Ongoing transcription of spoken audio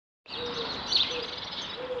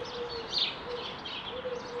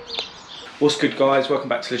What's good, guys? Welcome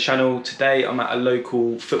back to the channel. Today I'm at a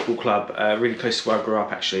local football club, really close to where I grew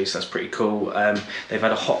up actually, so that's pretty cool. They've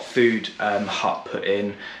had a hot food hut put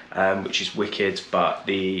in, which is wicked, but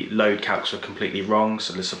the load calcs were completely wrong,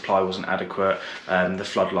 so the supply wasn't adequate. The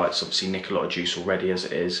floodlights obviously nick a lot of juice already as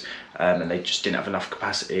it is, and they just didn't have enough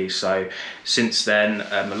capacity. So since then,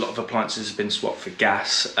 a lot of appliances have been swapped for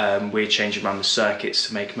gas. We're changing around the circuits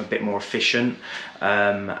to make them a bit more efficient,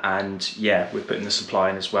 and yeah, we're putting the supply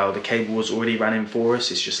in as well. The cable was already ran in for us,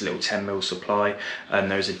 it's just a little 10mm supply, and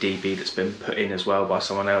there's a DB that's been put in as well by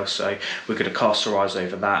someone else, so we're going to cast our eyes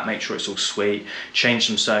over that, make sure it's all sweet, change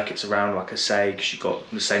some circuits around like I say, because you've got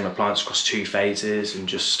the same appliance across 2 phases and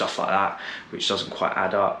just stuff like that which doesn't quite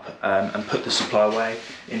add up, and put the supply away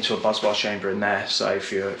into a busbar chamber in there, so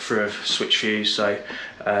if you're through a switch fuse. So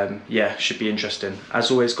yeah, should be interesting.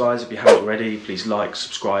 As always, guys, if you haven't already, please like,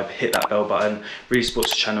 subscribe, hit that bell button. Really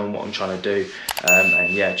supports the channel and what I'm trying to do,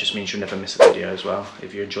 and yeah, it just means you'll never miss a video as well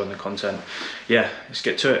if you're enjoying the content. Yeah, let's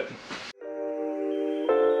get to it.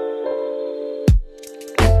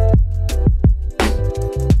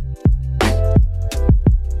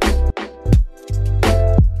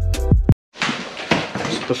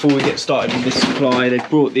 Before we get started with this supply, they've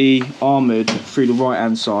brought the armoured through the right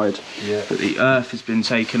hand side, yeah, but the earth has been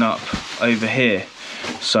taken up over here,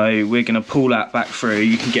 so we're going to pull that back through.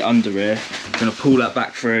 You can get under here, we're going to pull that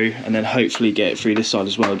back through and then hopefully get it through this side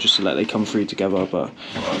as well, just to let they come through together, but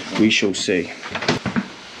we shall see.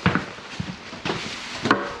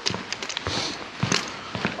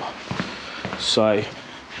 So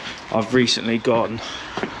I've recently gone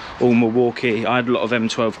all Milwaukee. I had a lot of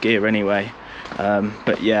M12 gear anyway,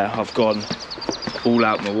 but yeah, I've gone all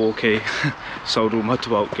out Milwaukee, sold all my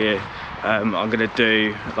DeWalt gear. I'm going to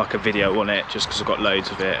do like a video on it just because I've got loads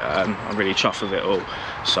of it. I'm really chuffed with it all.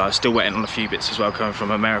 So I'm still waiting on a few bits as well coming from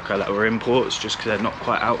America that were imports, just because they're not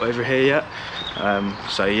quite out over here yet.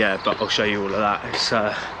 So yeah, but I'll show you all of that.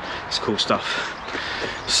 It's cool stuff.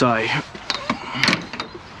 So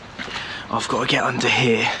I've got to get under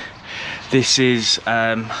here. This is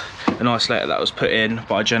an isolator that was put in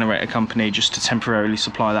by a generator company just to temporarily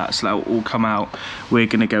supply that, so that will all come out. We're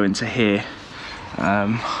going to go into here.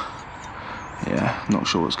 Yeah, not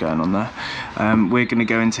sure what's going on there. We're going to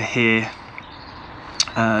go into here,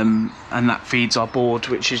 and that feeds our board,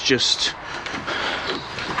 which is just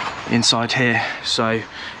inside here. So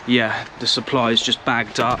yeah, the supply is just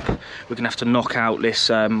bagged up. We're gonna have to knock out this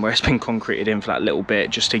where it's been concreted in for that little bit,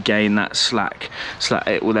 just to gain that slack.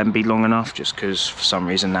 It will then be long enough, just because for some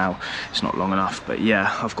reason now it's not long enough. But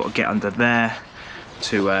yeah, I've got to get under there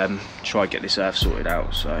to try and get this earth sorted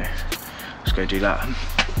out, so let's go do that.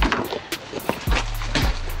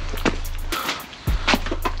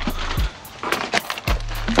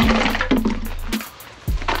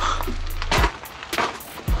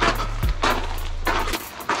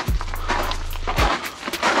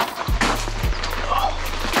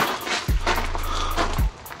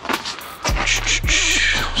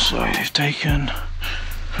 So they've taken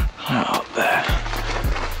that up there.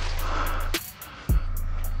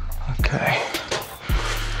 Okay.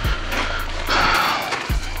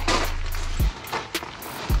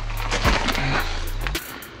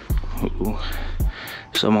 Ooh.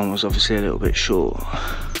 Someone was obviously a little bit short.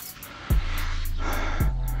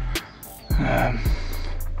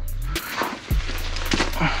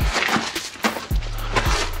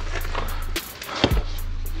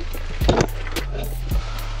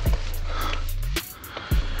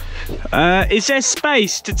 Is there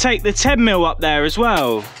space to take the 10mm up there as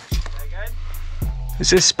well? Is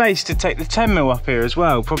there space to take the 10mm up here as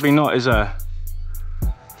well? Probably not, is there?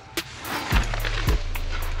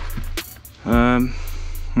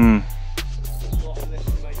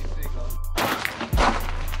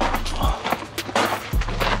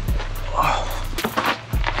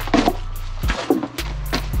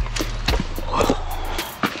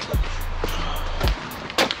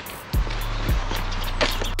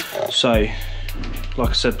 So, like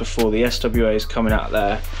I said before, the SWA is coming out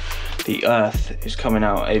there, the earth is coming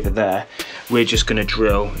out over there. We're just going to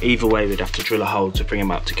drill, either way we'd have to drill a hole to bring them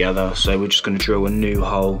out together, so we're just going to drill a new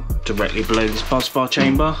hole directly below this busbar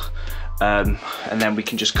chamber, and then we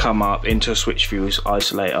can just come up into a switch fuse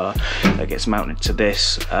isolator that gets mounted to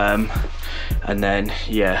this, and then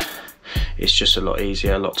yeah, it's just a lot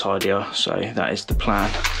easier, a lot tidier. So that is the plan.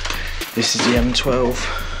 This is the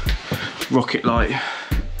M12 rocket light,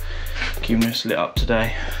 keeping us lit up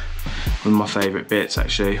today. One of my favourite bits,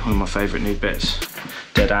 actually, one of my favourite new bits.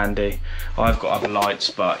 Dead handy. I've got other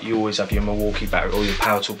lights, but you always have your Milwaukee battery or your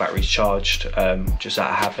power tool batteries charged, just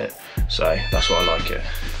out of habit, so that's why I like it.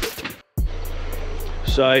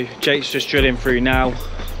 So Jake's just drilling through now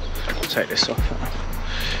take this off.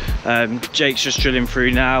 Jake's just drilling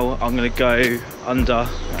through now. I'm gonna go under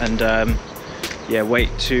and yeah, wait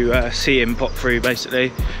to see him pop through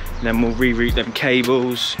basically. And then we'll reroute them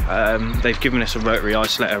cables. They've given us a rotary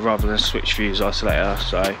isolator rather than a switch fuse isolator,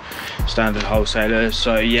 so standard wholesalers.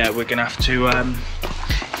 So yeah, we're gonna have to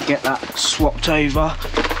get that swapped over,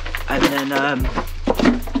 and then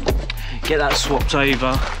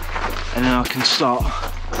and then I can start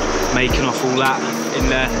making off all that in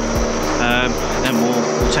there. Then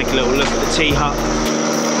we'll take a little look at the T-hut.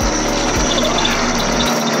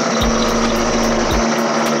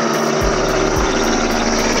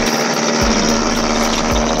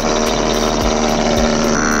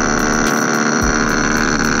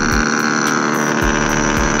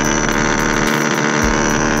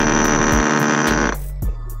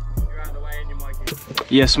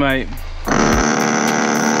 Yes, mate.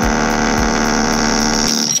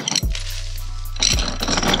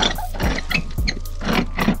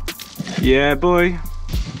 Yeah, boy.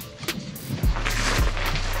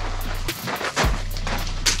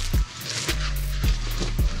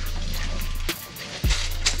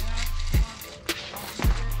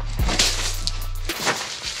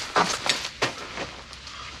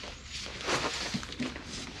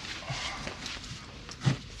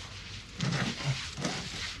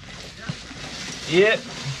 Yep.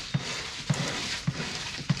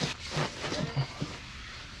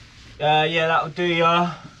 Yeah, that'll do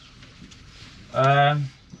ya.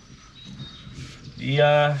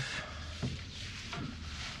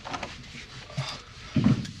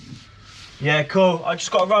 Yeah, cool. I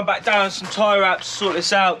just got to run back down some tie wraps to sort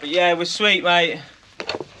this out, but yeah, we're sweet, mate.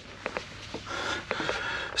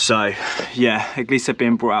 So yeah, at least they're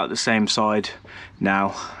being brought out the same side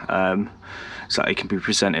now, so they can be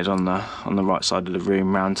presented on the right side of the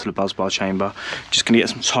room round to the busbar chamber. Just gonna get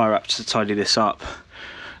some tie wraps to tidy this up.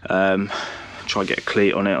 Try and get a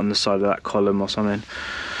cleat on it on the side of that column or something.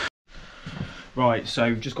 Right, so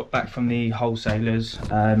we've just got back from the wholesalers.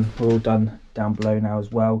 We're all done down below now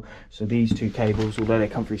as well. So these two cables, although they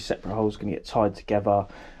come through separate holes, going to get tied together,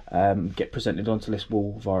 get presented onto this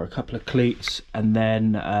wall via a couple of cleats, and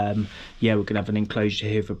then yeah, we're going to have an enclosure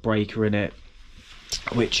here with a breaker in it,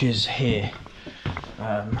 which is here.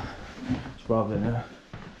 Rather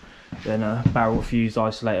than a barrel fuse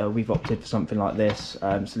isolator, we've opted for something like this.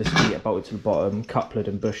 So this can get bolted to the bottom, couplered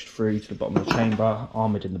and bushed through to the bottom of the chamber,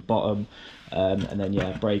 armoured in the bottom, and then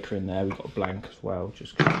yeah, breaker in there. We've got a blank as well,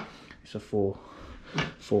 just 'cause it's a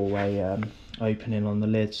four-way opening on the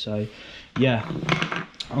lid. So yeah,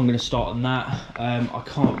 I'm going to start on that. I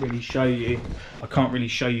can't really show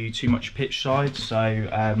you too much pitch side, so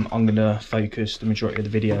I'm going to focus the majority of the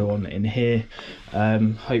video on in here.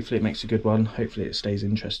 Hopefully it makes a good one. Hopefully it stays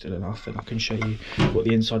interesting enough, and I can show you what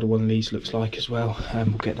the inside of one of these looks like as well.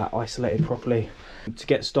 We'll get that isolated properly. To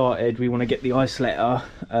get started, we want to get the isolator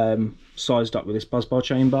sized up with this busbar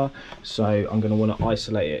chamber, so I'm going to want to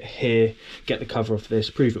isolate it here, get the cover off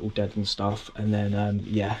this, prove it all dead and stuff, and then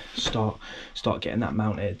yeah, start getting that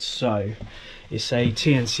mounted. So it's a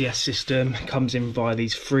TNCS system, comes in via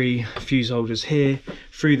these 3 fuse holders here,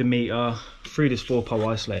 through the meter, through this 4-pole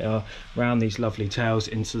isolator, round these lovely tails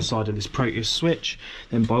into the side of this Proteus switch.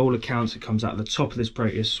 Then by all accounts it comes out the top of this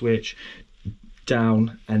Proteus switch,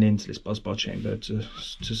 down and into this busbar chamber to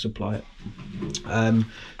supply it.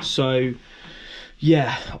 So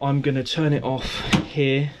yeah, I'm going to turn it off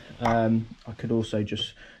here. I could also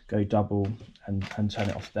just go double and turn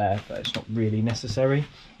it off there, but it's not really necessary.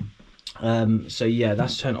 So yeah,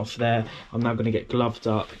 that's turned off there. I'm now going to get gloved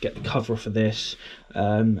up, get the cover off of this,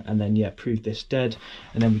 and then yeah, prove this dead,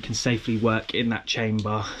 and then we can safely work in that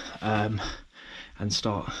chamber and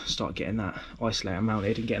start getting that isolator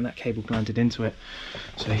mounted and getting that cable glanded into it.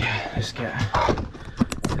 So yeah, let's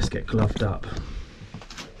get gloved up.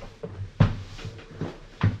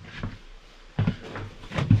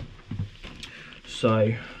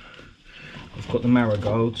 So I've got the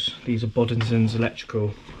marigolds. These are Boddington's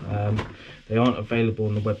Electrical. They aren't available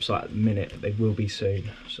on the website at the minute, but they will be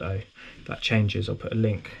soon. So if that changes, I'll put a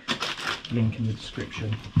link in the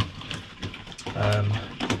description.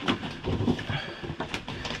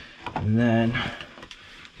 And then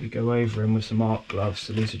we go over them with some arc gloves.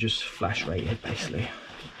 So these are just flash rated basically,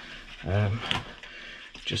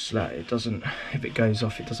 just so that it doesn't, if it goes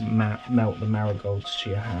off, it doesn't melt the marigolds to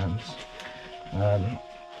your hands.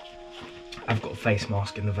 I've got a face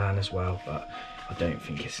mask in the van as well, but I don't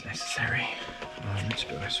think it's necessary, to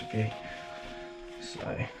be honest with you.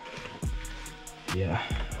 So yeah,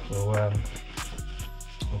 we'll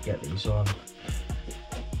get these on.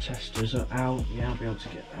 Testers are out. Yeah, I'll be able to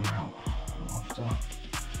get them out after.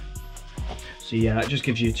 So yeah, it just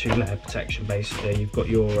gives you a 2-layer protection basically. You've got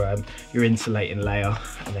your insulating layer,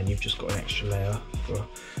 and then you've just got an extra layer for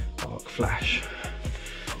arc flash.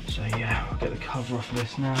 So yeah, I'll get the cover off of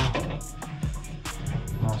this now.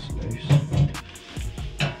 Nice and loose.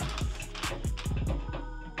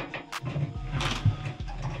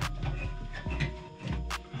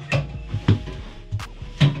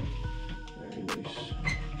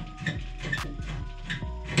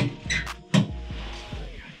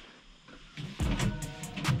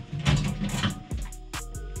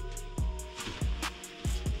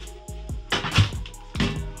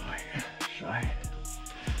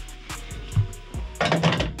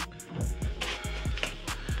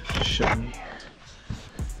 Show you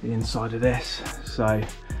the inside of this, so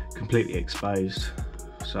completely exposed,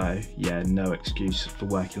 so yeah, no excuse for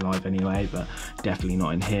working live anyway, but definitely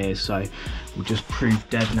not in here, so we'll just prove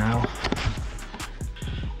dead now.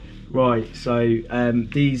 Right, so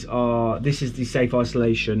this is the safe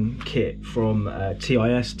isolation kit from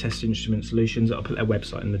TIS, Test Instrument Solutions. I'll put their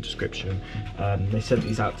website in the description. They sent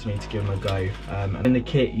these out to me to give them a go. And in the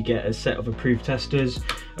kit you get a set of approved testers,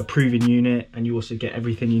 a proven unit, and you also get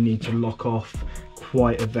everything you need to lock off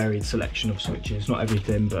quite a varied selection of switches. Not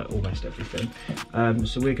everything, but almost everything.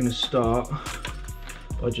 So we're going to start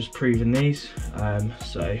by just proving these.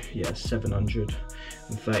 So yeah,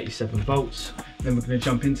 737 volts. Then we're going to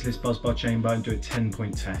jump into this busbar chamber and do a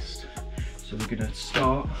 10-point test. So we're going to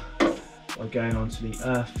start by going onto the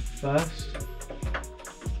earth first,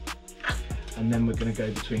 and then we're going to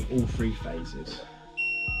go between all 3 phases.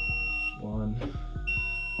 1,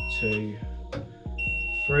 2,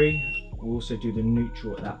 3. We'll also do the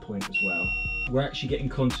neutral at that point as well. We're actually getting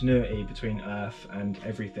continuity between earth and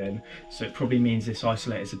everything, so it probably means this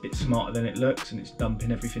isolator is a bit smarter than it looks, and it's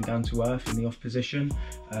dumping everything down to earth in the off position,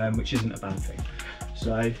 which isn't a bad thing.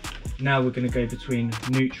 So now we're going to go between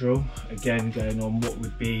neutral, again going on what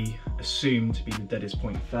would be assumed to be the deadest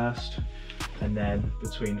point first, and then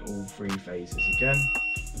between all 3 phases again.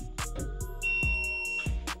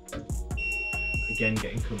 Again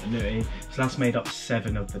getting continuity, so that's made up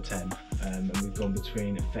 7 of the 10, and we've gone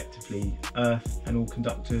between effectively earth and all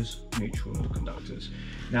conductors, neutral and all conductors.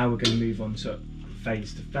 Now we're going to move on to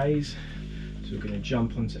phase, so we're going to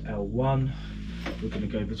jump onto L1, we're going to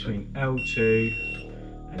go between L2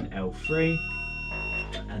 and L3,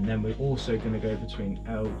 and then we're also going to go between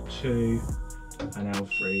L2 and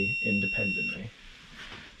L3 independently.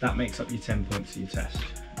 That makes up your 10 points of your test,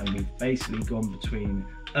 and we've basically gone between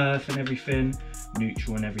earth and everything,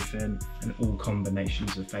 neutral and everything, and all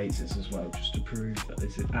combinations of phases as well, just to prove that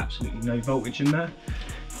there's absolutely no voltage in there.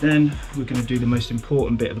 Then we're going to do the most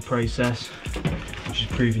important bit of the process, which is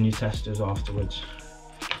proving your testers afterwards.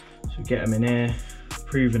 So get them in here,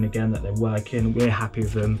 proving again that they're working, we're happy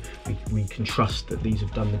with them, we can trust that these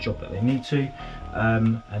have done the job that they need to,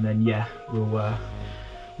 and then yeah,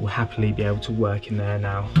 we'll happily be able to work in there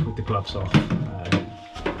now with the gloves off.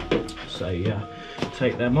 So yeah,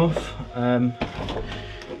 take them off, and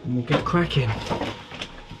we'll get cracking.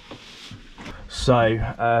 So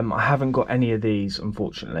I haven't got any of these,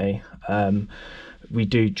 unfortunately. We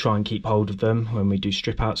do try and keep hold of them when we do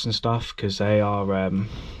strip outs and stuff, because they're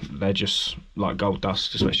just like gold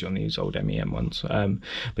dust, especially on these old MEM ones.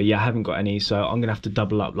 But yeah, I haven't got any, so I'm gonna have to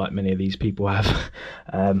double up like many of these people have.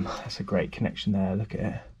 That's a great connection there, look at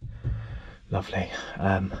it, lovely.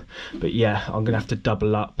 But yeah, I'm gonna have to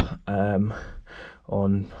double up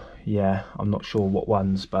on, yeah, I'm not sure what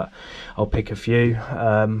ones, but I'll pick a few.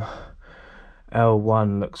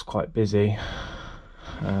 L1 looks quite busy,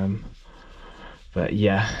 but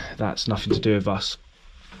yeah, that's nothing to do with us.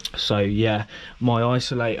 So yeah, my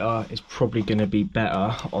isolator is probably going to be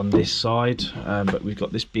better on this side, but we've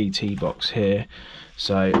got this BT box here,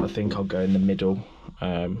 so I think I'll go in the middle.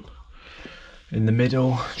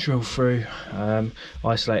 Drill through,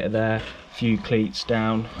 isolator there, a few cleats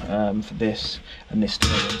down for this, and this to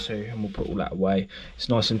go on too, and we'll put all that away. It's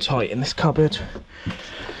nice and tight in this cupboard,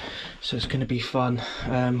 so it's going to be fun.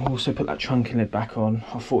 Also put that trunking lid back on.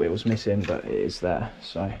 I thought it was missing, but it is there,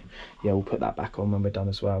 so yeah, we'll put that back on when we're done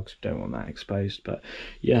as well, because we don't want that exposed. But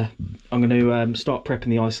yeah, I'm going to start prepping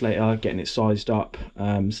the isolator, getting it sized up,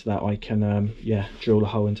 so that I can yeah, drill a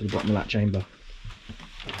hole into the bottom of that chamber.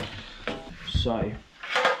 So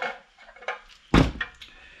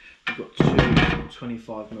we've got two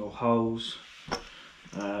 25mm holes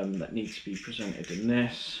that need to be presented in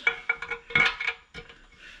this.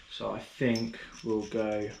 So I think we'll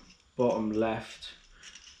go bottom left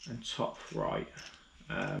and top right.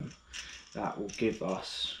 That will give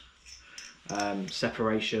us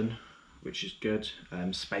separation which is good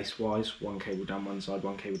space wise, one cable down one side,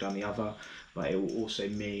 one cable down the other, but it will also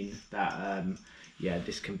mean that yeah,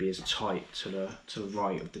 this can be as tight to the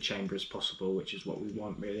right of the chamber as possible, which is what we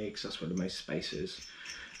want really, because that's where the most space is.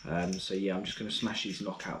 So yeah, I'm just going to smash these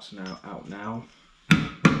knockouts out now.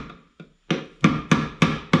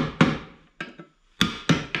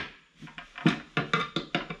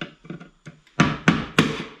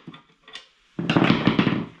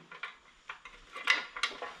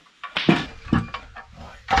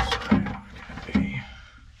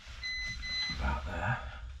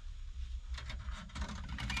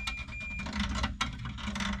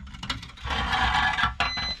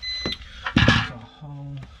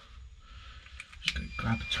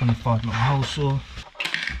 Grab a 25mm hole saw.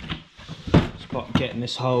 It's about getting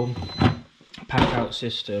this whole pack out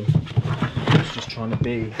system. I was just trying to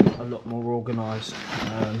be a lot more organised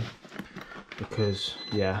because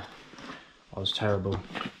yeah, I was terrible.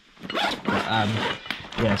 But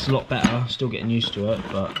yeah, it's a lot better. Still getting used to it,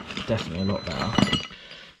 but definitely a lot better.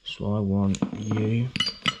 So I want you.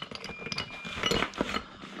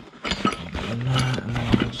 And then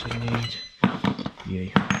I also need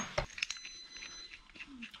you.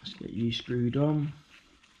 Let's get you screwed on.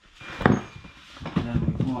 And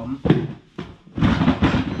then we want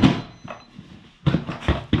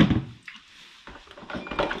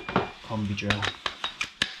combi drill.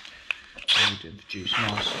 We'll introduce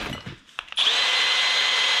mask.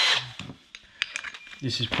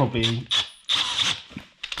 This is probably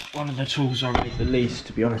one of the tools I rate the least,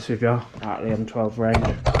 to be honest with you, out of the M12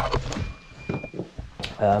 range.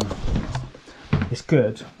 It's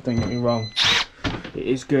good, don't get me wrong. It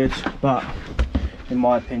is good, but in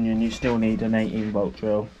my opinion, you still need an 18-volt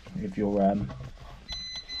drill if you're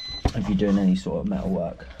doing any sort of metal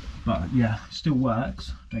work. But yeah, it still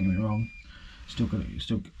works. Don't get me wrong. Still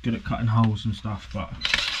good at cutting holes and stuff, but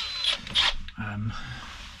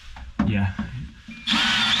yeah,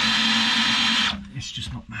 it's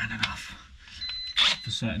just not man enough for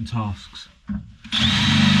certain tasks.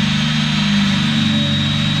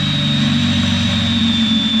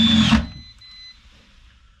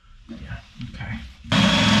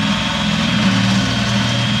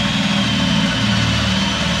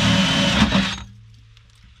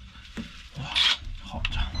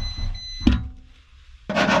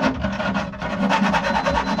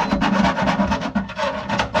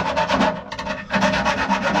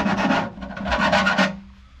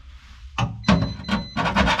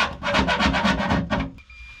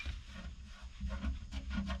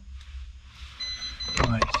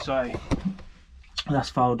 So that's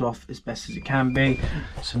filed off as best as it can be.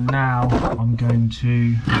 So now I'm going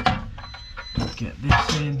to get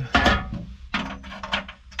this in.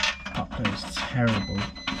 Upload is terribly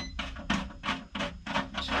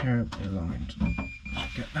aligned.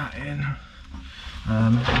 Get that in.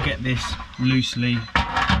 We'll get this loosely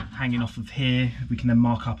hanging off of here. We can then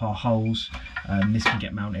mark up our holes. This can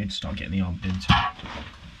get mounted, start getting the arm into.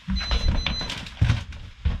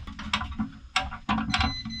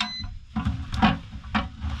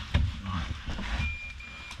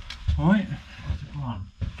 Alright, let's go on.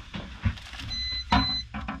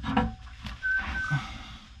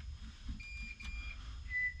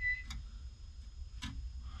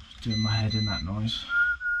 Just doing my head in that noise.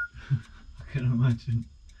 I can imagine.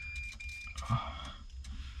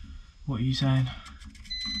 What are you saying?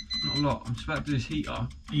 Not a lot. I'm just about to do this heater.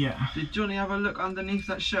 Yeah. Did Johnny have a look underneath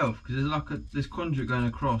that shelf? Because there's like this conduit going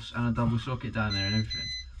across and a double socket down there and everything.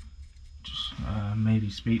 Just maybe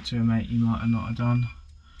speak to him, mate. You might have not have done.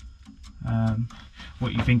 What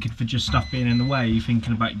are you thinking for just stuff being in the way? Are you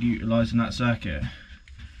thinking about utilising that circuit?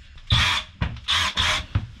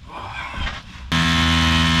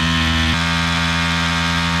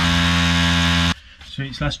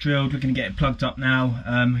 Sweet, so that's drilled. We're going to get it plugged up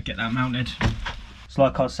now, get that mounted. So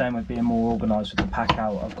like I was saying, with being more organised with the pack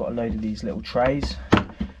out, I've got a load of these little trays.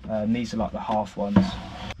 These are like the half ones.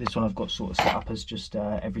 This one I've got sort of set up as just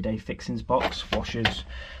everyday fixings box, washers,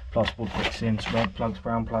 plasterboard fixings, red plugs,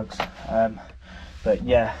 brown plugs. But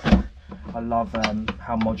yeah, I love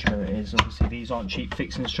how modular it is. Obviously these aren't cheap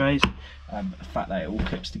fixings trays, but the fact that it all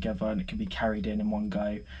clips together and it can be carried in one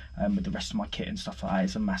go with the rest of my kit and stuff like that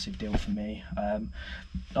is a massive deal for me.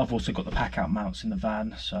 I've also got the pack out mounts in the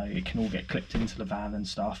van, so it can all get clipped into the van and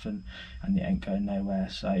stuff, and it ain't going nowhere.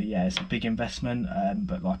 So yeah, it's a big investment,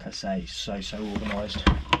 but like I say, so organised.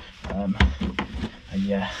 And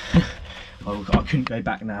yeah, I couldn't go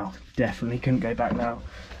back now. Definitely couldn't go back now.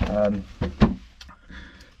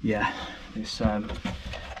 Yeah, it's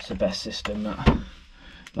the best system that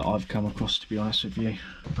I've come across, to be honest with you.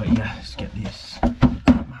 But yeah, let's get this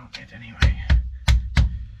mounted anyway.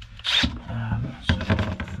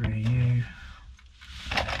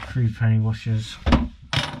 3 penny washers.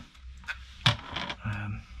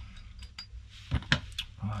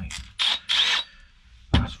 Right,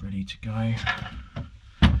 that's ready to go.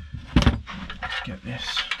 Get this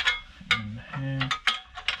in here.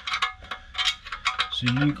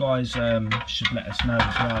 So you guys should let us know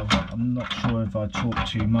as well. I'm not sure if I talk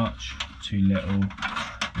too much, too little.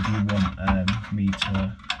 If you want me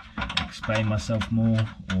to explain myself more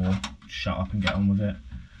or shut up and get on with it,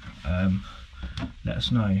 let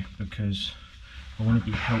us know, because I want to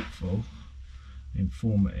be helpful,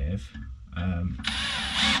 informative. I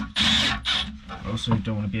also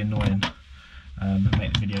don't want to be annoying and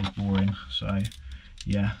make the videos boring. So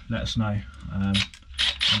yeah, let us know.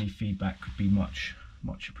 Any feedback could be much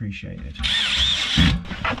appreciated.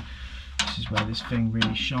 This is where this thing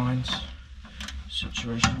really shines.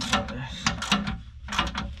 Situations like this.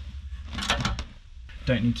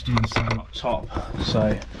 Don't need to do the same up top,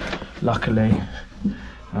 so luckily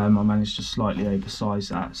I managed to slightly oversize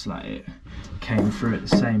that so that it came through at the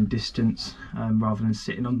same distance, rather than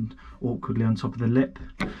sitting on awkwardly on top of the lip.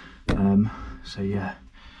 So yeah, I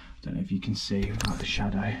don't know if you can see without the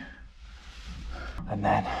shadow. And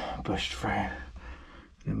then pushed through,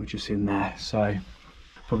 then we're just in there. So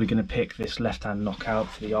probably going to pick this left hand knockout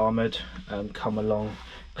for the armoured, come along,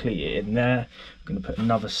 cleat it in there. I'm going to put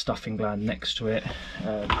another stuffing gland next to it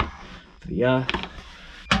for the earth.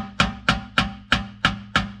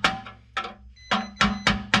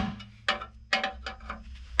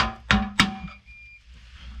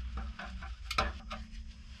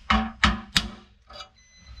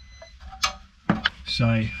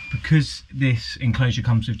 So because this enclosure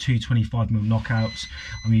comes with two 25mm knockouts,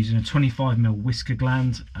 I'm using a 25mm whisker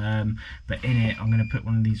gland, but in it I'm going to put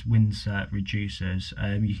one of these Winsert reducers.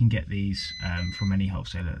 You can get these from any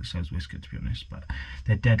wholesaler that sells whisker, to be honest, but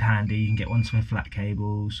they're dead handy. You can get ones for flat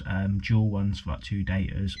cables, dual ones for like 2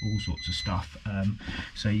 daters, all sorts of stuff.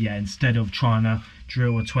 So yeah, instead of trying to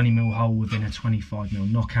drill a 20mm hole within a 25mm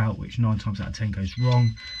knockout, which 9 times out of 10 goes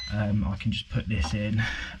wrong, I can just put this in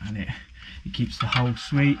and it keeps the hole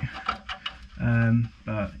sweet,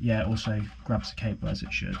 but yeah, it also grabs the cable as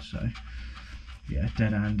it should. So yeah,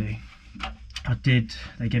 dead handy.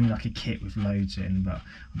 They gave me like a kit with loads in, but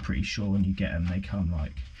I'm pretty sure when you get them they come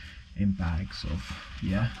like in bags of,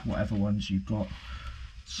 yeah, whatever ones you've got.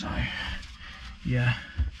 So yeah,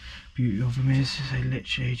 beauty of them is they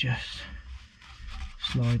literally just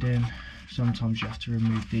slide in. Sometimes you have to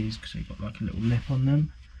remove these because they've got like a little lip on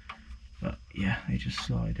them, but yeah, they just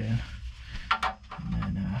slide in.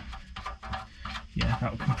 And then yeah,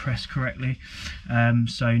 that will compress correctly.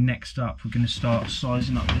 So next up we're going to start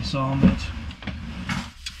sizing up this armoured.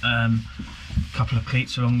 A couple of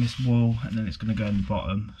cleats along this wall, and then it's going to go in the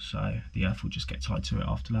bottom, so the earth will just get tied to it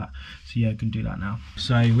after that. So yeah, I can do that now.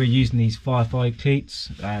 So we're using these Firefly cleats.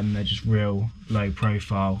 They're just real low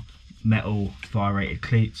profile metal fire rated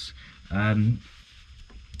cleats.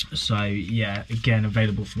 So yeah, again,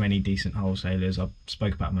 available from any decent wholesalers. I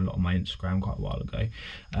spoke about them a lot on my Instagram quite a while ago,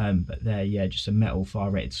 but they're, yeah, just a metal fire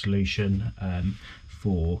rated solution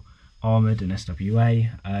for armoured and SWA.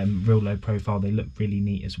 Real low profile. They look really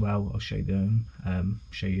neat as well. I'll show you them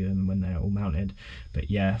when they're all mounted. But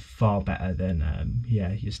yeah, far better than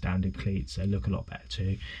yeah, your standard cleats. They look a lot better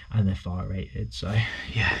too, and they're fire rated. So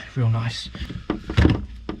yeah, real nice.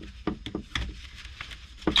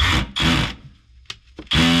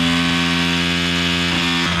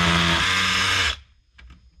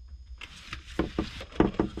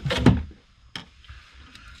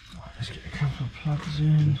 Let's get a couple of plugs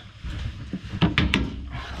in.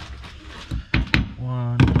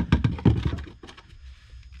 1,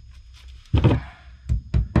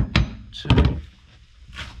 2.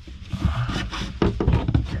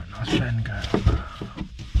 Get a nice bend going.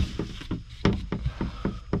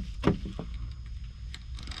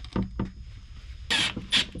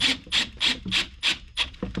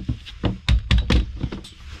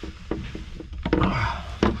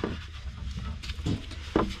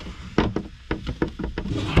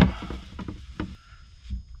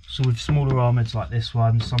 So with smaller armoureds like this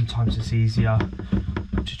one, sometimes it's easier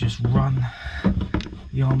to just run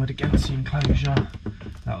the armoured against the enclosure.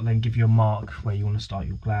 That will then give you a mark where you want to start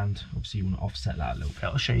your gland. Obviously you want to offset that a little bit.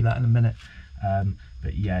 I'll show you that in a minute.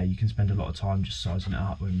 But yeah, you can spend a lot of time just sizing it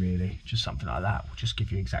up, when really just something like that will just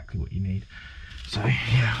give you exactly what you need. So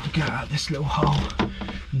yeah, we'll get out this little hole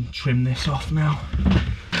and trim this off now.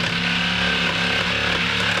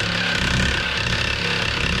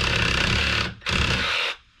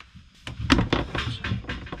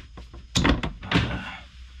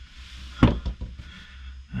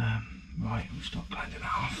 Right, we'll start blending that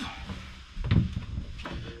off.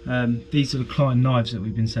 These are the Klein knives that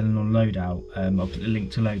we've been selling on Loadout. I'll put the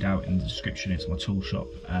link to Loadout in the description. It's my tool shop,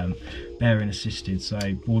 bearing assisted, so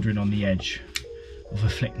bordering on the edge of a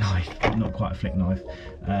flick knife, but not quite a flick knife.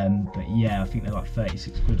 But yeah, I think they're like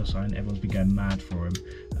 36 quid or so, and everyone's been going mad for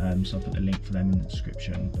them. So I'll put the link for them in the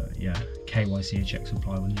description. But yeah, KYC checks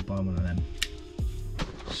apply when you buy one of them.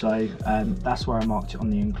 So that's where I marked it on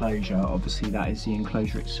the enclosure. Obviously that is the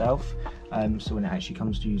enclosure itself. So when it actually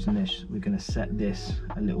comes to using this, we're going to set this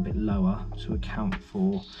a little bit lower to account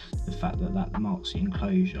for the fact that that marks the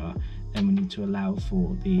enclosure. Then we need to allow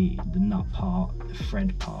for the nut part, the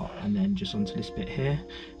thread part, and then just onto this bit here.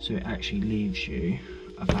 So it actually leaves you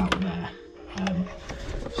about there.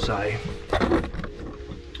 So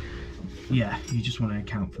yeah, you just want to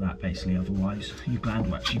account for that basically, otherwise your gland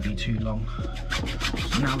will actually be too long.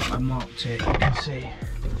 So now that I marked it, you can see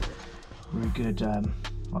we're a good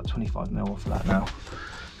like 25mm off of that now.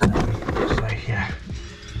 So yeah,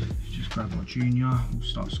 just grab my junior, we'll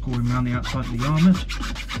start scoring around the outside of the armoured.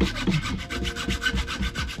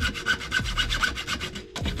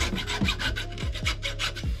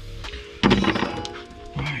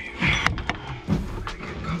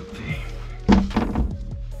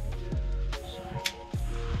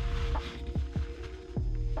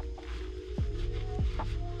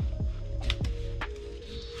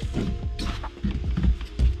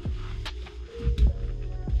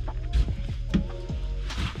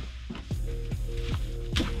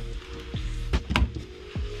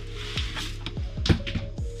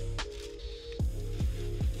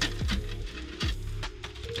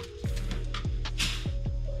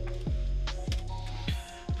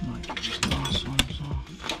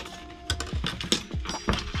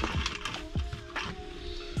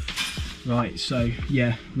 Right, so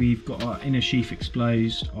yeah, we've got our inner sheath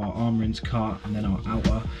exposed, our arm rings cut, and then our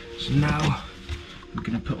outer. So now we're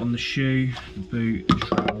going to put on the shoe, the boot, the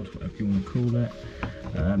shroud, whatever you want to call it.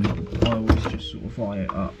 I always just sort of eye it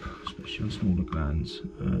up, especially on smaller glands.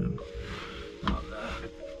 Up there.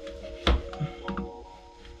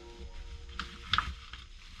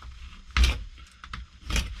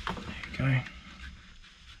 There you go.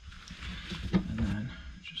 And then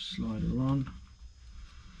just slide her on.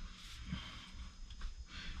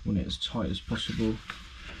 Want it as tight as possible,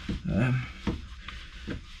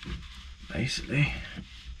 basically.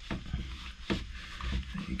 There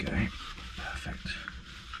you go, perfect.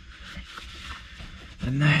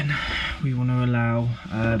 And then we want to allow,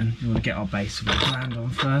 we want to get our base of our gland on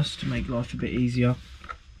first to make life a bit easier.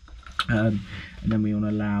 And then we want to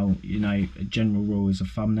allow, you know, a general rule is a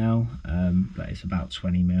thumbnail, but it's about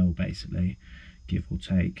 20mm basically, give or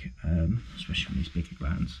take, especially on these bigger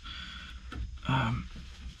glands.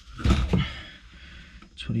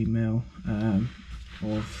 20mm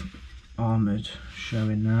of armoured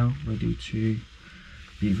showing now, ready to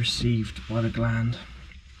be received by the gland.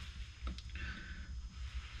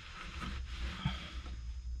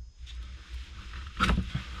 There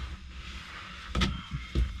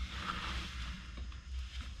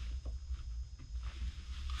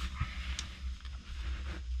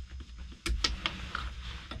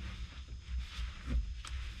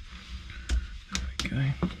we go.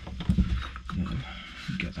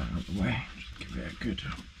 Get that out of the way, just give it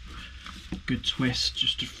a good twist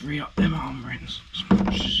just to free up them arm rings as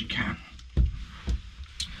much as you can.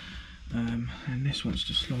 And this wants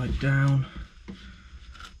to slide down,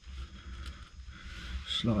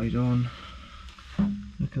 slide on.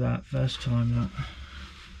 Look at that, first time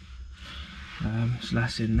that. So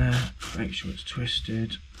that's in there, make sure it's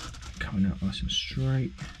twisted, coming out nice and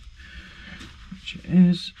straight, which it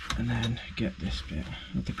is, and then get this bit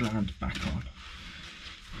of the gland back on.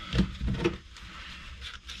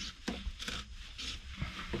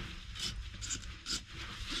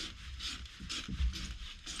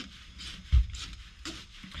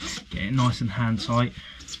 Get it nice and hand tight,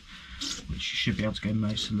 which you should be able to go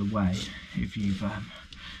most of the way if you've on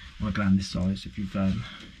a gland this size, if you've done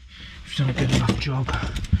a good enough job.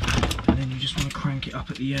 And then you just want to crank it up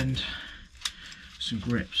at the end. Some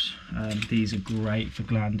grips. These are great for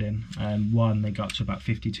glanding. One, they go up to about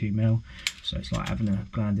 52mm, so it's like having a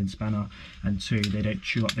glanding spanner, and two, they don't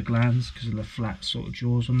chew up the glands because of the flat sort of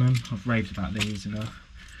jaws on them. I've raved about these in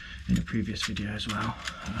a previous video as well.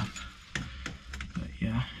 But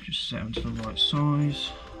yeah, just set them to the right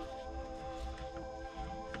size,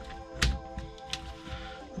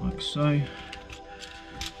 like so.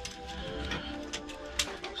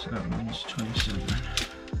 So that one's 27.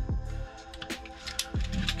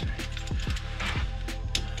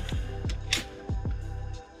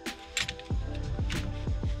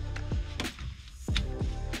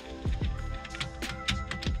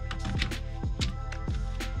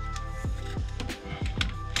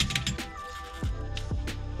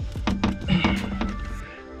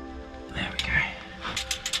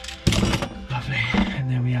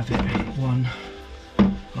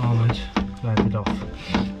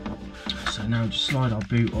 slide our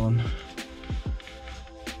boot on.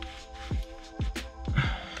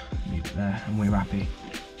 Leave it there and we're happy.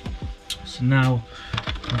 So now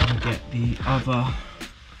I'm going to get the other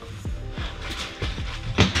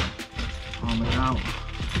armour out.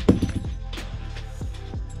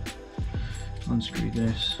 Unscrew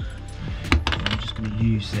this. I'm just going to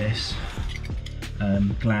use this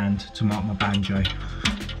gland to mark my banjo.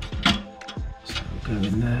 So I'll go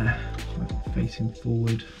in there, facing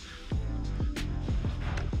forward,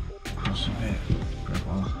 across a bit, grab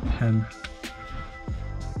our pen.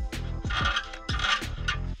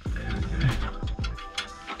 There we go.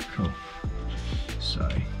 Cool. So,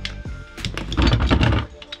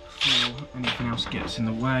 before anything else gets in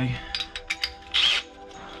the way,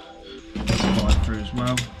 slide through as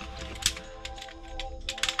well.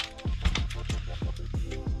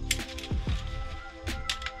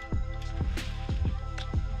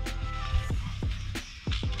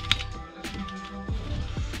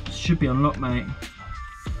 Should be unlocked, mate.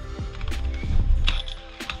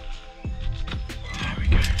 There we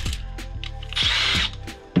go.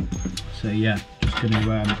 So yeah, just going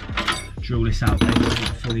to drill this out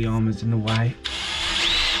before the armour's in the way.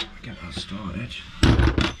 Get that started.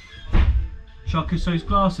 Chuck us those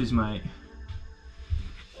glasses, mate.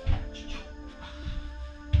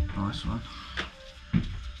 Nice one.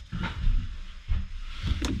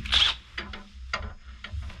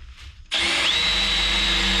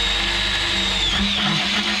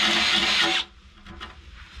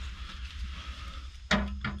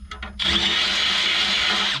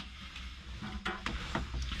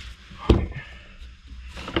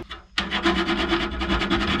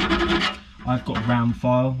 I've got a round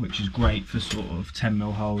file, which is great for sort of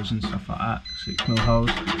 10mm holes and stuff like that, 6mm holes.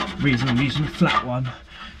 The reason I'm using a flat one is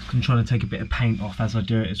I'm trying to take a bit of paint off as I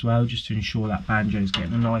do it as well, just to ensure that banjo is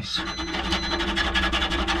getting a nice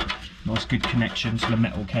good connection to the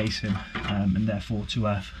metal casing, and therefore to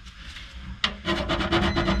earth.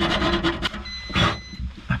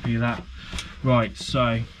 Happy with that. Right,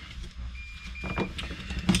 so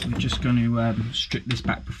we're just going to strip this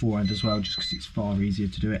back beforehand as well, just because it's far easier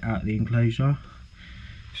to do it out of the enclosure.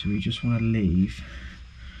 So we just want to leave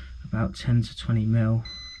about 10 to 20mm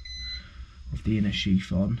of the inner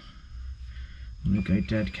sheath on. I'm going to go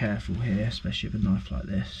dead careful here, especially with a knife like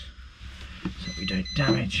this, so we don't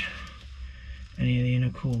damage any of the inner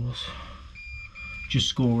cores. Just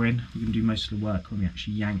scoring, we can do most of the work when we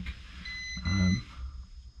actually yank.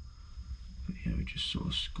 But yeah, we're just sort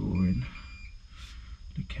of scoring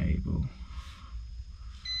the cable.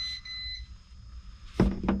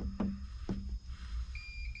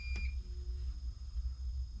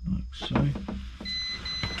 Like so.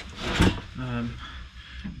 A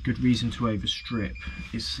good reason to overstrip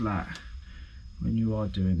is that when you are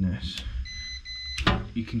doing this,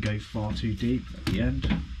 you can go far too deep at the end,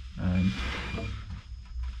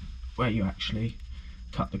 where you actually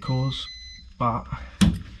cut the cores, but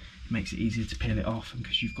it makes it easier to peel it off, and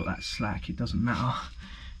because you've got that slack, it doesn't matter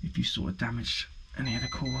if you sort of damage any of the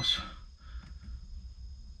cores.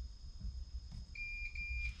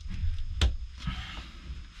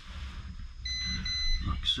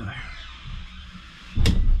 Like so.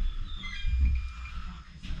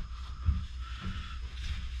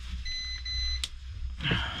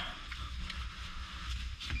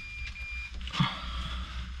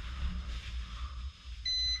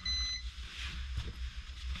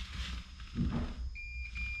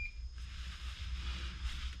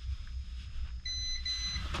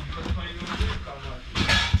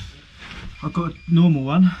 I've got a normal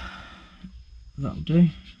one, that'll do.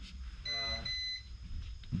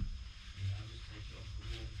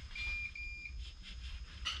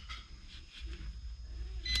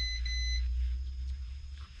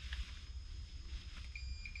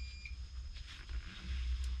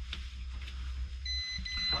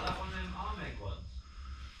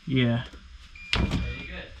 Yeah. Very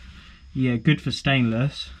good. Yeah, good for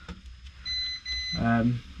stainless.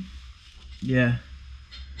 Yeah.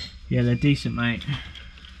 Yeah, they're decent, mate. Are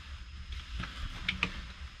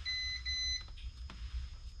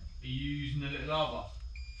you using a little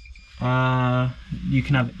lava? You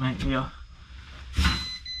can have it, mate. Yeah.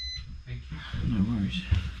 Thank you. No worries.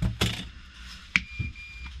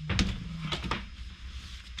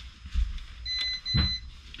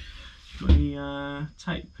 Got any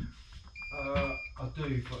tape? I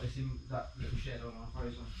do, but it's in that little shed on our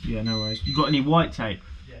frozen. Yeah, no worries. You got any white tape?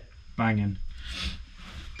 Yeah. Banging.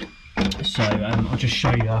 So I'll just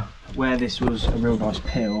show you where this was a real nice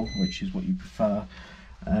peel, which is what you prefer.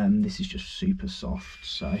 This is just super soft,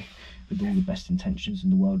 so with all the best intentions in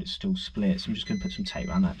the world, it's still split. So I'm just going to put some tape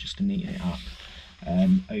around that just to neaten it up.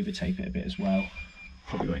 over tape it a bit as well.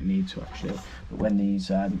 Probably won't need to actually, but when these,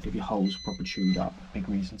 if your holes are proper chewed up, big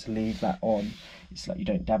reason to leave that on. It's like you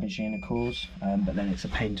don't damage the inner cores, but then it's a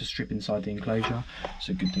pain to strip inside the enclosure.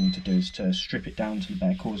 So a good thing to do is to strip it down to the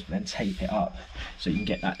bare cores, but then tape it up so you can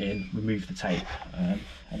get that in, remove the tape, and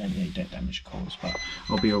then yeah, you don't damage the cores. But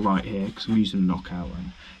I'll be all right here because I'm using a knockout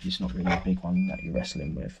and it's not really a big one that you're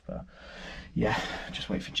wrestling with. But yeah, just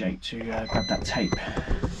wait for Jake to grab that tape.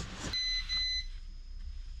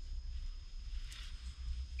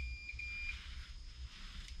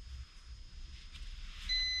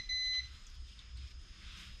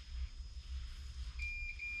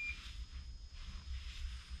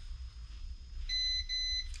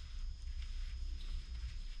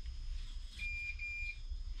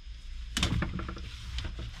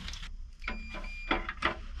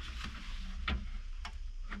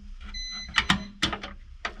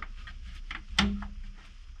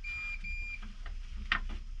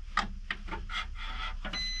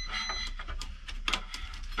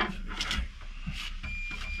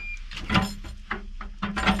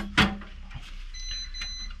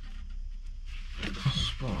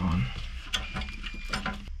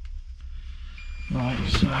 Right,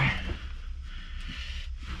 so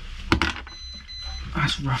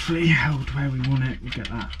that's roughly held where we want it. We'll get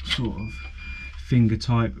that sort of finger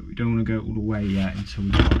tight, but we don't want to go all the way yet until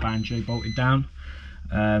we've got the banjo bolted down.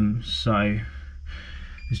 So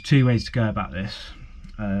there's two ways to go about this.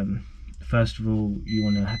 First of all, you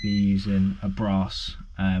want to be using a brass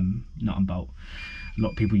nut and bolt. A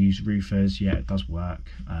lot of people use roofers. Yeah, it does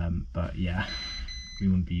work, but yeah, we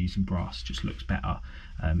want to be using brass. It just looks better.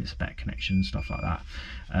 It's a better connection and stuff like that.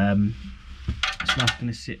 So that's going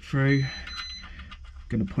to sit through.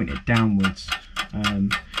 Going to point it downwards.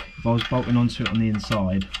 If I was bolting onto it on the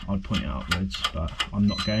inside, I'd point it upwards, but I'm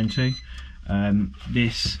not going to.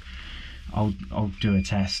 This, I'll do a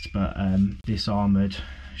test, but this armoured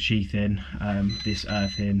sheathing, this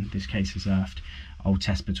earthing, this case is earthed. I'll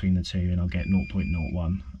test between the two and I'll get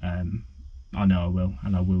 0.01. I know I will,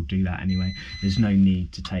 and I will do that anyway. There's no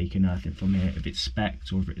need to take an earthing from here if it's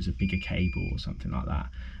spec'd or if it's a bigger cable or something like that.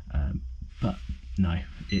 But no,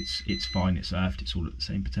 it's fine, it's earthed, it's all at the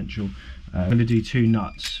same potential. I'm going to do two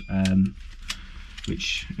nuts,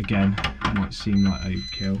 which again might seem like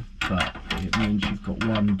overkill, but it means you've got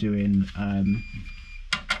one doing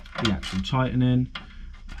the actual tightening,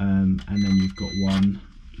 and then you've got one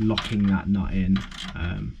locking that nut in,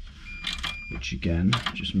 which again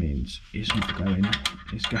just means it's going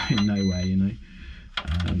nowhere, you know.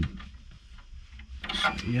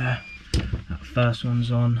 So yeah, that first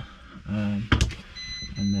one's on, and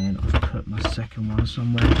then I've put my second one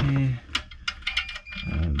somewhere here,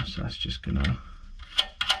 so that's just gonna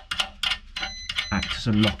act as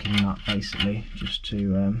a locking nut basically, just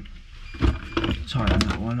to tighten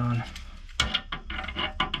that one on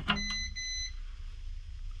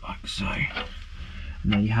like so,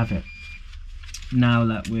 and there you have it. Now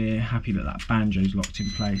that we're happy that that banjo's locked in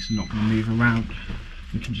place and not going to move around,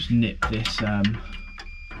 we can just nip this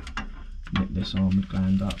armoured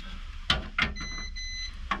gland up.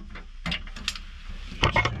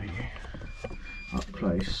 Just show you up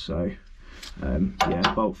close. So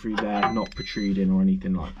yeah, bolt through there, not protruding or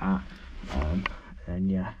anything like that.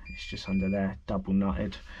 And yeah, it's just under there, double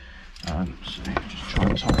nutted. So just try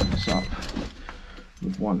and tighten this up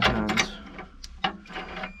with one hand.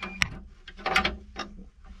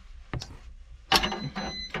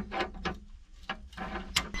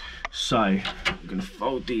 So I'm going to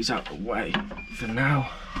fold these out of the way for now,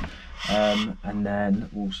 and then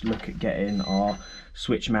we'll look at getting our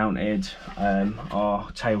switch mounted,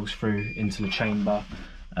 our tails through into the chamber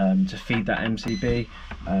to feed that MCB,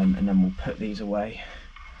 and then we'll put these away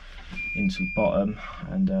into the bottom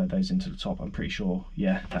and those into the top. I'm pretty sure,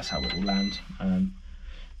 yeah, that's how it will land,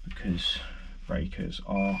 because breakers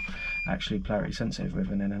are actually polarity sensitive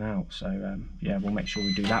with an in and out. So yeah, we'll make sure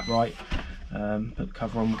we do that right. Put the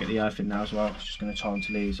cover on, we'll get the earth in now as well. It's just going to tie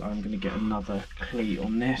onto these. I'm going to get another cleat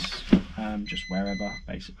on this, just wherever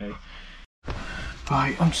basically.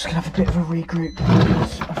 Right, I'm just going to have a bit of a regroup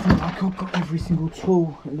because I feel like I've got every single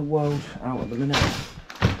tool in the world out at the minute.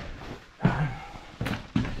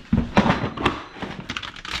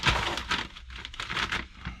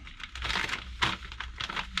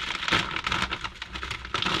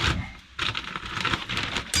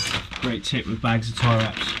 Great tip with bags of tie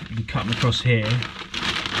wraps: if you cut them across here,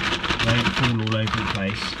 they don't fall all over the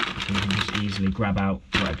place, so you can just easily grab out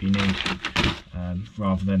whatever you need,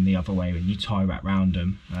 rather than the other way when you tie wrap round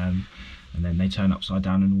them, and then they turn upside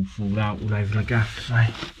down and all fall out all over the gaff. So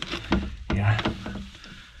yeah,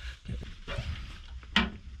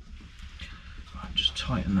 I'm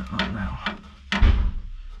tighten that up now.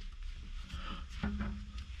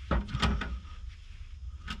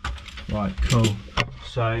 Right, cool.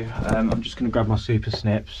 So I'm just going to grab my super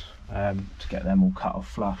snips to get them all cut off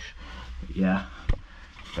flush. But yeah,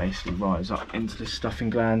 basically rise up into this stuffing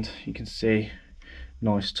gland. You can see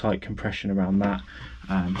nice tight compression around that,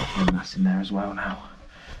 and that's in there as well now.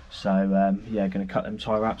 So yeah, going to cut them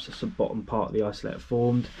tie wraps. That's the bottom part of the isolator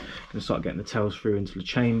formed. Going to start getting the tails through into the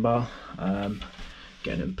chamber,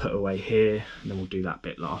 getting them put away here, and then we'll do that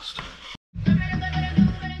bit last.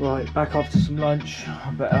 Right, back after some lunch.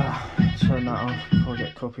 I better turn that off before I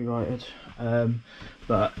get copyrighted.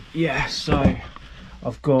 But yeah, so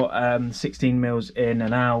I've got 16 mils in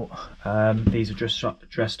and out. These are just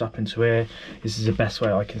dressed up into here. This is the best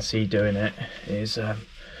way I can see doing it, is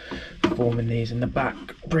forming these in the back,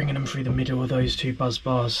 bringing them through the middle of those two buzz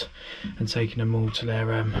bars and taking them all to their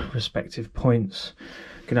respective points.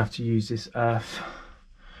 Gonna have to use this earth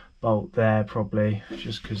bolt there probably,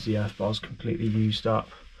 just because the earth bar's completely used up,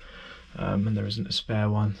 and there isn't a spare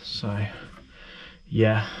one. So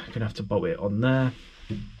yeah, gonna have to bolt it on there.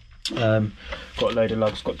 Got a load of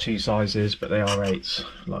lugs, got two sizes, but they are 8s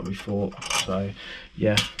like we thought. So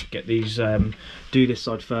yeah, get these, do this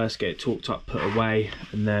side first, get it torqued up, put away,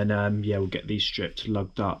 and then yeah, we'll get these stripped,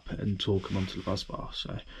 lugged up, and torque them onto the buzz bar.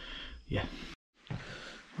 So yeah,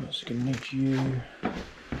 that's gonna need you.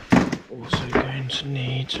 Also going to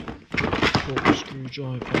need a short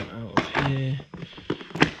screwdriver out of here,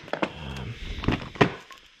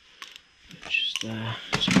 which is there,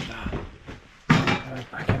 so that goes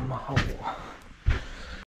back in my hole.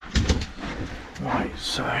 Right,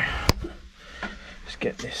 so let's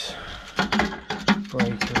get this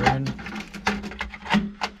breaker in,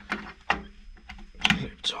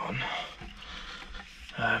 clipped on,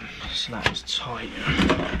 so that is tight.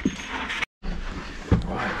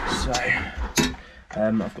 Right, so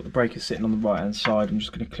I've got the breaker sitting on the right hand side. I'm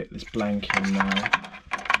just going to clip this blank in now,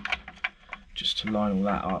 just to line all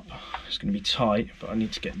that up. It's going to be tight, but I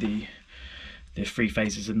need to get the 3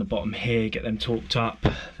 phases in the bottom here, get them torqued up,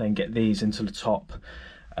 then get these into the top,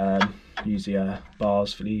 use the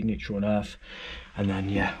bars for the neutral and earth, and then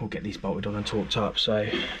yeah, we'll get these bolted on and torqued up. So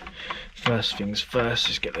first things first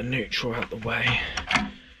is get the neutral out the way,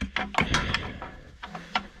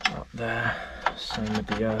 up there, same with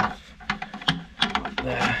the earth, up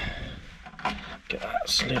there, get that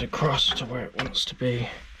slid across to where it wants to be,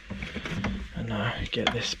 and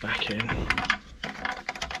get this back into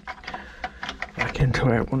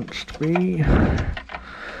where it wants to be,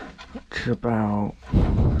 which is about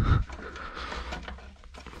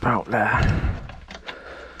there.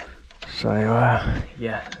 So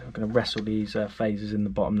yeah, I'm going to wrestle these phases in the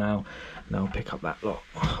bottom now, and I'll pick up that lot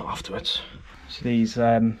afterwards. So these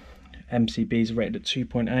MCBs are rated at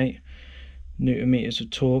 2.8 Newton meters of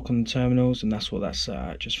torque on the terminals, and that's what that's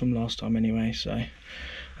just from last time anyway, so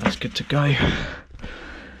that's good to go. I'm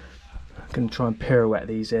going to try and pirouette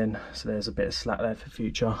these in, so there's a bit of slack there for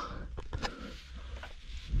future.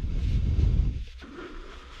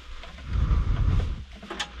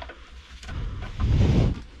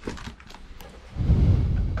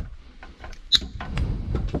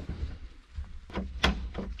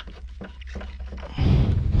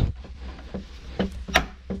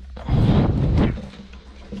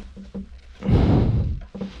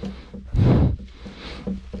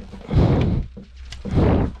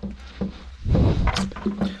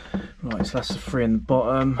 So that's the 3 in the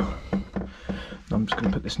bottom. I'm just going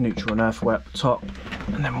to put this neutral and earth away at the top,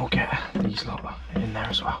 and then we'll get these lot in there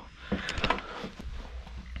as well.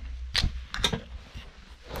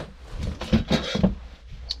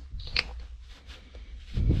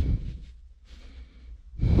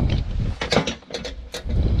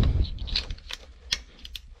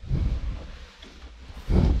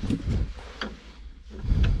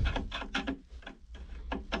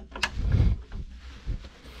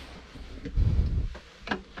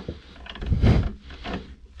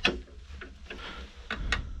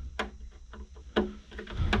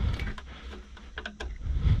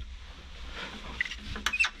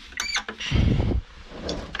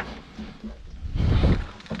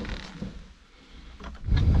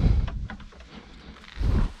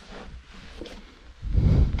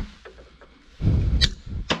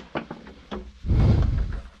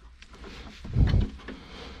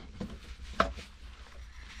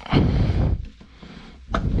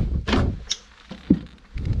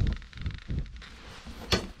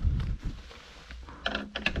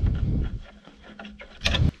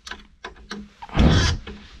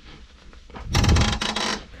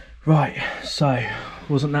 Right, so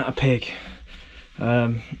wasn't that a pig?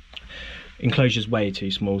 Enclosure's way too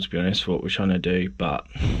small, to be honest, for what we're trying to do, but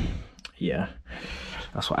yeah,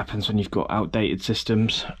 that's what happens when you've got outdated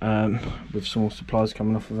systems with small supplies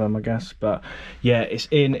coming off of them, I guess. But yeah, it's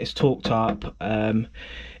in, it's torqued up.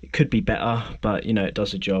 It could be better, but you know, it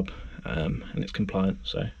does the job, and it's compliant,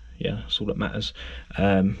 so yeah, that's all that matters.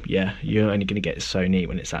 Yeah, you're only going to get it so neat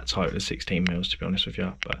when it's that tight with 16 mils, to be honest with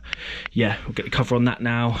you. But yeah, we'll get the cover on that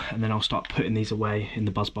now, and then I'll start putting these away in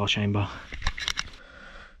the busbar chamber.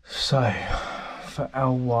 So for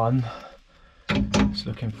L1, it's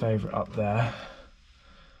looking favourite up there.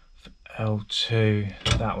 For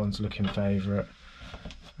L2, that one's looking favourite.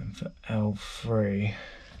 And for L3,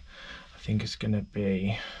 I think it's going to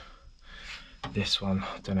be this one.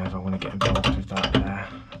 I don't know if I want to get involved with that there.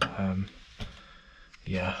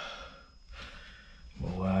 Yeah.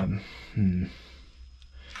 Well,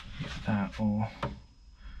 that, or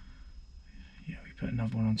yeah, we put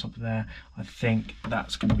another one on top of there. I think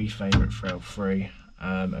that's going to be favourite for L3.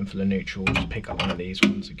 And for the neutral, we'll just pick up one of these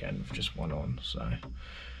ones again with just one on. So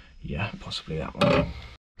yeah, possibly that one.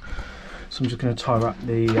 So I'm just going to tie up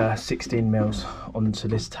the 16 mils onto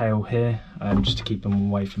this tail here, just to keep them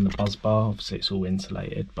away from the buzz bar. Obviously it's all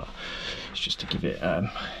insulated, but it's just to give it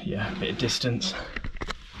yeah, a bit of distance.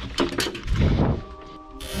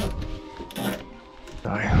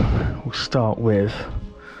 So we'll start with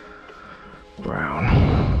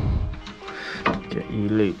brown. Get you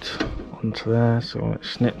looped onto there, so it's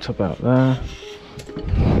snipped about there.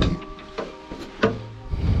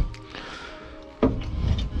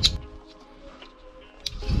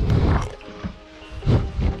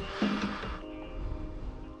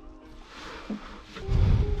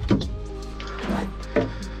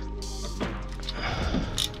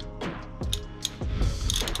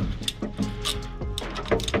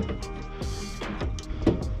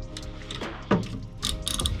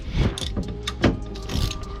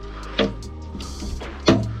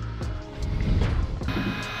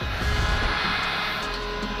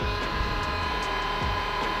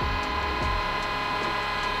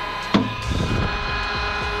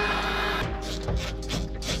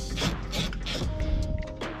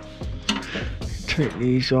 Take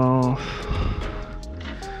these off,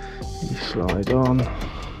 you slide on,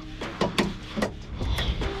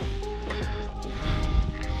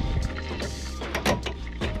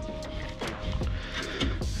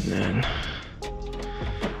 and then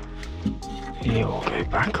you all go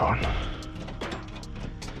back on.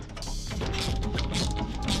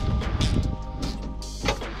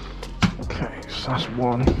 Okay, so that's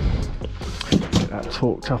one. Get that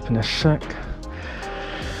torqued up in a sec.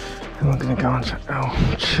 And we're going to go on to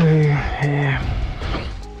L2 here.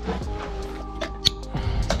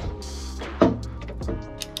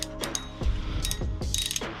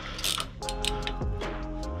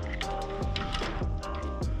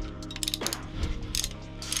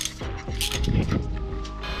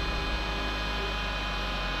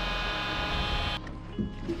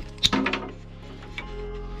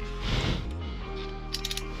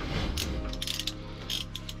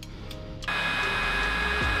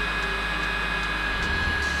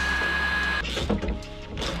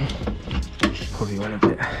 Probably went a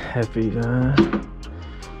bit heavy there.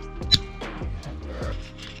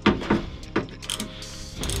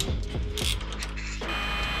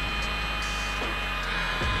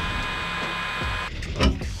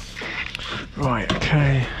 Right,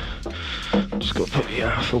 okay. Just got to put the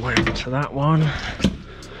alpha weight into that one.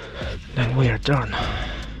 Then we are done.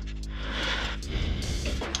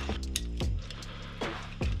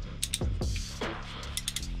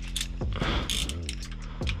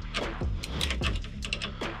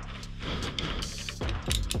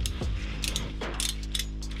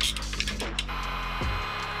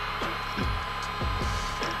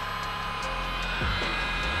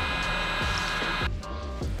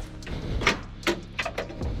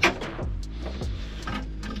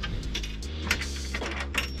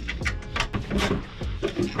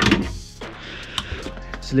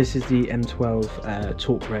 So this is the M12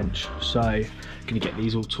 torque wrench. So I'm going to get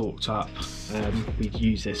these all torqued up. We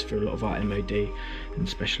use this for a lot of our MOD and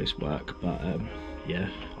specialist work, but yeah,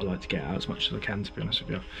 I like to get out as much as I can, to be honest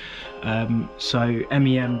with you. So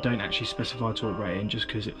MEM don't actually specify torque rating, just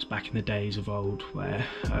because it was back in the days of old where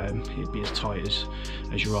it'd be as tight as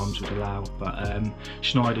your arms would allow. But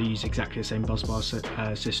Schneider use exactly the same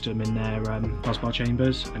busbar system in their busbar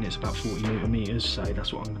chambers, and it's about 40 Newton meters, so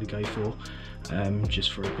that's what I'm going to go for,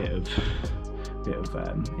 just for a bit of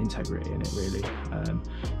integrity in it, really.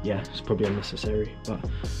 Yeah, it's probably unnecessary, but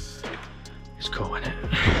it's cool, isn't it?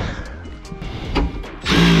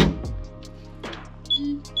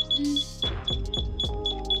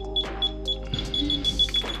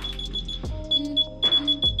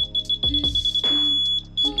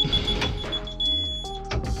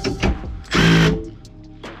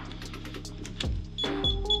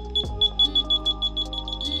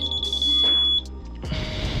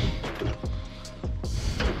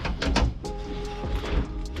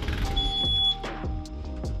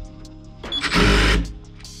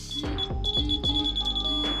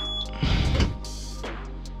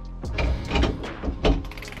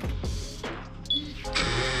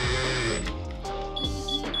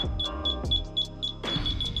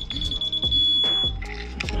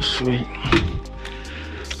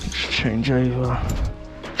 change over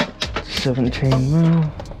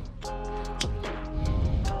 17mm.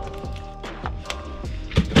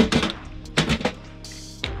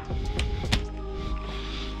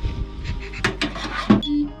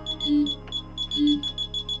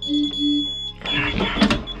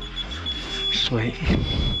 Sweet.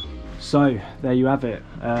 So there you have it.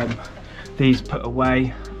 These put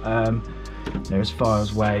away. They're as far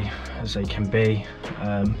away as they can be.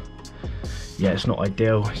 Yeah, it's not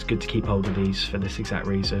ideal. It's good to keep hold of these for this exact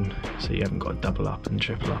reason, so you haven't got to double up and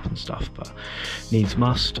triple up and stuff, but needs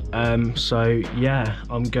must. So yeah,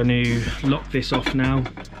 I'm going to lock this off now,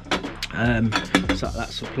 so that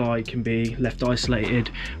supply can be left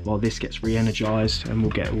isolated while this gets re-energized, and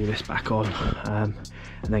we'll get all this back on, and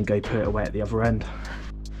then go put it away at the other end.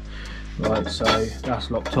 Right, so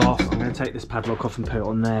that's locked off. I'm going to take this padlock off and put it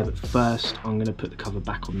on there, but first I'm going to put the cover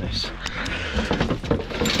back on this.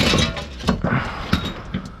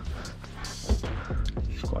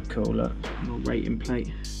 It's quite cool, look, little rating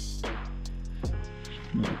plate.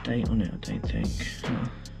 Not a date on it, I don't think.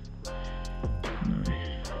 No.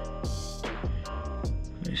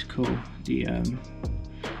 It's cool. The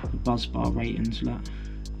busbar ratings, look.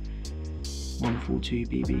 142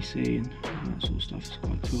 BBC and that sort of stuff. It's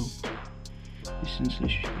quite cool. This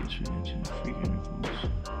installation should be extended to 3 volts.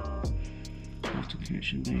 After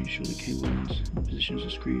connection, they ensure the cable ends and positions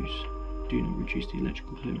of screws do not reduce the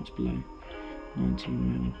electrical clearance below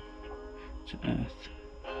 19mm to earth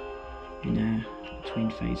in air between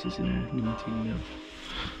phases in air 19mm.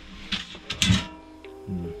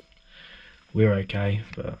 We're okay,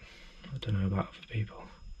 but I don't know about other people.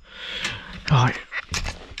 Right.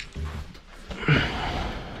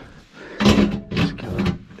 Let's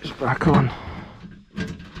get this back on.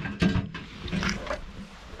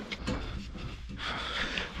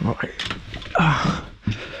 Right.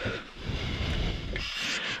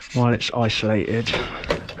 While it's isolated,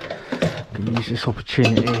 I can use this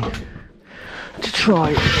opportunity to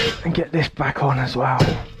try and get this back on as well,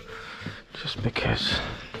 just because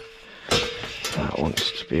that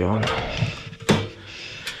wants to be on.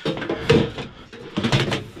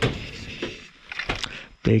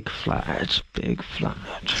 Big flat edge, big flat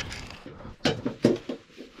edge.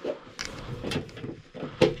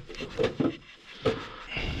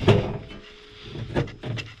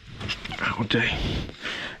 That'll do.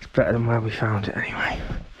 It's better than where we found it anyway.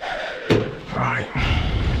 Right.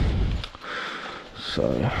 So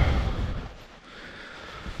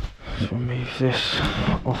let's remove this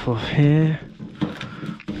off of here.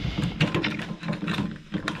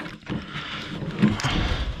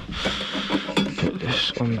 Put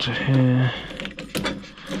this onto here.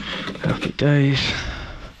 Happy days.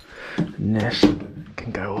 And this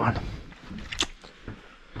can go on.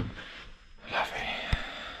 Lovely.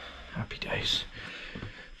 Happy days.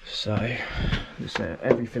 So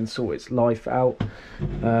everything sorted its life out.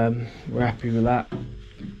 We're happy with that.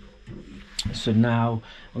 So now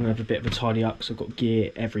I'm gonna have a bit of a tidy up because I've got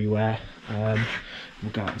gear everywhere.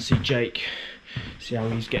 We'll go out and see Jake, see how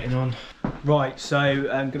he's getting on. Right, so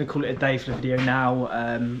I'm gonna call it a day for the video now.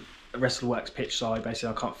 The rest of the work's pitch side. Basically,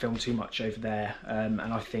 I can't film too much over there, and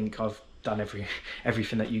I think I've done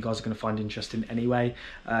everything that you guys are going to find interesting anyway.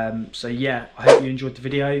 So yeah, I hope you enjoyed the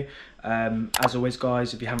video. As always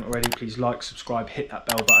guys, if you haven't already, please like, subscribe, hit that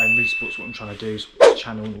bell button. It really supports what I'm trying to do, supports the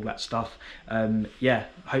channel and all that stuff. Yeah,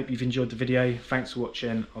 I hope you've enjoyed the video. Thanks for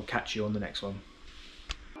watching. I'll catch you on the next one.